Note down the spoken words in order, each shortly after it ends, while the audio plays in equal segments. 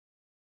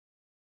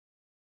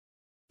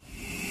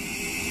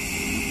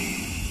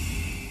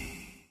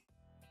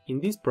In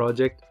this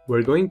project,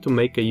 we're going to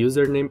make a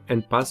username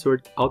and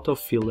password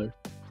autofiller.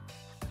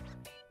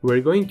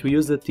 We're going to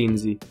use a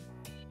Teensy.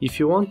 If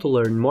you want to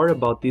learn more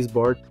about this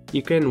board,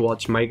 you can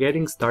watch my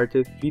Getting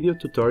Started video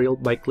tutorial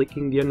by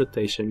clicking the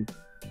annotation.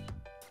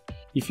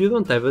 If you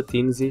don't have a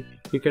Teensy,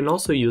 you can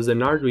also use an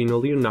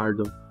Arduino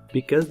Leonardo,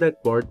 because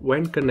that board,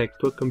 when connected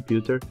to a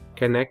computer,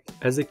 can act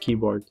as a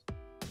keyboard.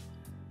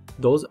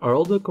 Those are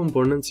all the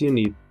components you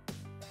need.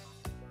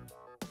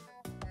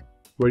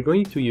 We're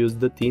going to use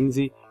the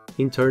Teensy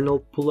internal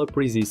pull-up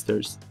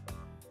resistors.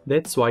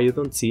 That's why you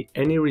don't see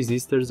any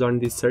resistors on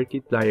this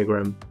circuit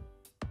diagram.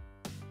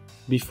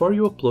 Before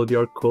you upload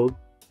your code,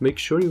 make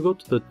sure you go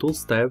to the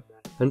Tools tab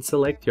and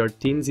select your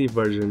Teensy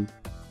version.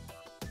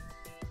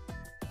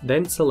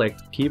 Then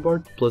select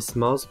Keyboard plus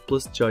Mouse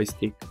plus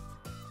Joystick.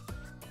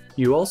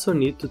 You also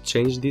need to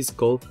change this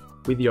code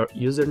with your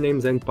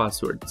usernames and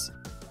passwords,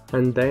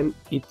 and then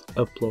hit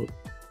Upload.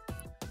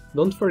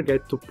 Don't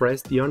forget to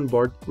press the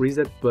onboard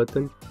reset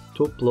button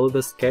to upload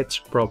the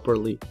sketch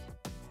properly.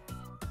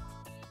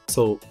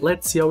 So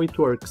let's see how it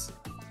works.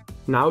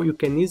 Now you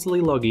can easily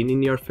log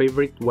in your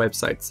favorite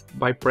websites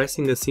by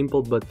pressing a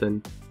simple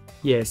button.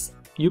 Yes,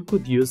 you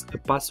could use a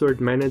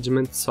password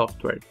management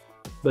software,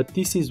 but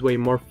this is way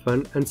more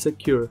fun and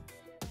secure.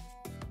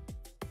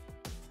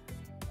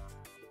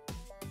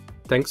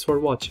 Thanks for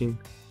watching.